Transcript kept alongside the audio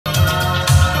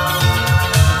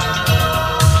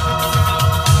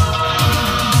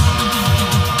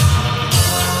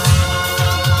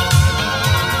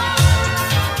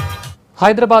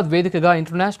హైదరాబాద్ వేదికగా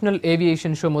international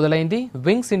aviation show మొదలైంది.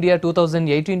 Wings India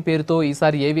 2018 పేరుతో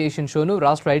ఈసారి ఏవియేషన్ షోను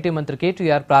రాష్ట్ర ఐటీ మంత్రి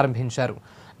KTR ప్రారంభించారు.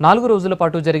 4 రోజుల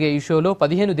పాటు జరిగే ఈ షోలో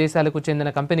 15 దేశాలకు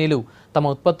చెందిన కంపెనీలు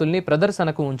తమ ఉత్పత్తుల్ని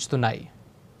ప్రదర్శనకు ఉంచుతున్నాయి.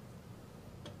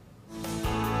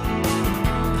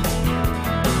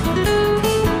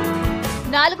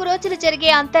 నాలుగు రోజులు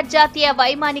జరిగే అంతర్జాతీయ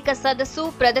వైమానిక సదస్సు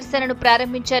ప్రదర్శనను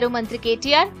ప్రారంభించారు మంత్రి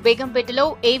KTR. బేగంపేటలో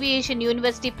ఏవియేషన్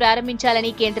యూనివర్సిటీ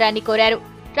ప్రారంభించాలని కేంద్రాన్ని కోరారు.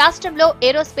 రాష్ట్రంలో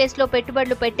ఏరోస్పేస్ లో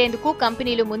పెట్టుబడులు పెట్టేందుకు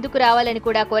కంపెనీలు ముందుకు రావాలని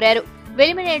కూడా కోరారు.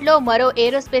 వెలిమినేడ్లో మరో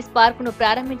ఏరోస్పేస్ పార్కును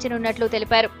ప్రారంభించనున్నట్లు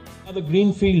తెలిపారు. The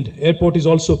greenfield airport is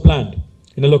also planned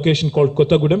in a location called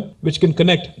Kottagudem, which can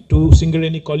connect to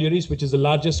Singareni Collieries, which is the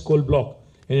largest coal block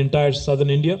in entire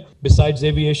southern India. Besides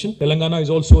aviation, Telangana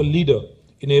is also a leader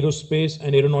in aerospace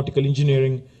and aeronautical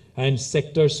engineering and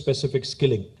sector-specific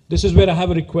skilling. This is where I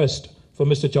have a request for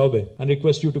Mr. Chaube and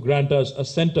request you to grant us a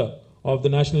center of the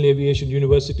National Aviation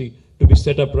University to be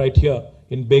set up right here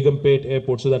in Begumpet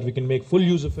Airport so that we can make full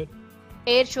use of it.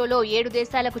 Air షోలో 7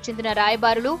 దేశాలకు చెందిన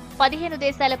రాయబారులు, 15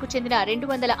 దేశాలకు చెందిన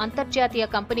 200 అంతర్జాతీయ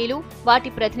కంపెనీలు, వాటి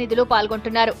ప్రతినిధులు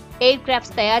పాల్గొంటున్నారు. Air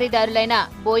crafts తయారీదారులైన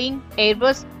Boeing,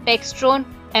 Airbus, టెక్స్ట్రోన్,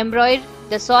 ఎంబ్రాయిడ్,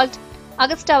 Dassault,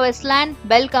 Agusta Westland,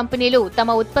 bell కంపెనీలు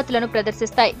తమ ఉత్పత్తులను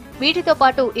ప్రదర్శిస్తాయి. వీటితో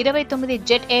పాటు 29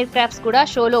 జెట్ ఎయిర్ క్రాఫ్ట్స్ కూడా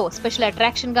షోలో స్పెషల్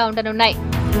అట్రాక్షన్ గా ఉండనున్నాయి.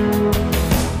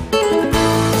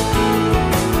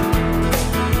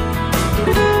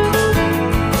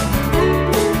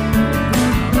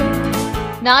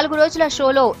 నాలుగు రోజుల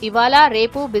షోలో ఇవాళ,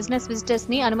 రేపు బిజినెస్ విజిటర్స్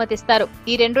ని అనుమతిస్తారు.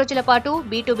 ఈ 2 రోజుల పాటు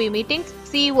B2B meetings,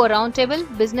 CEO round table,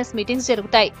 business meetings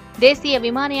జరుగుతాయి. దేశీయ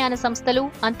విమానయాన సంస్థలు,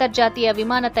 అంతర్జాతీయ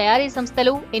విమాన తయారీ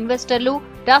సంస్థలు, ఇన్వెస్టర్లు,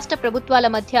 రాష్ట్ర ప్రభుత్వాల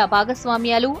మధ్య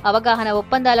భాగస్వామ్యాలు, అవగాహన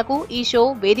ఒప్పందాలకు ఈ షో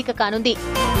వేదిక కానుంది.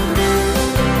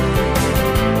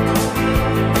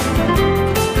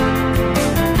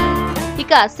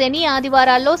 ఇక శని,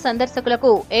 ఆదివారాల్లో సందర్శకులకు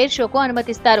ఎయిర్ షోకు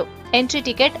అనుమతిస్తారు. ఎంట్రీ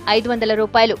టికెట్ 500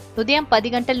 రూపాయలు. ఉదయం 10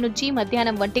 గంటల నుంచి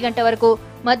మధ్యాహ్నం 1 గంట వరకు,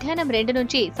 మధ్యాహ్నం 2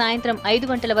 నుంచి సాయంత్రం 5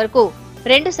 గంటల వరకు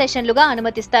 2 సెషన్లుగా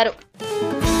అనుమతిస్తారు.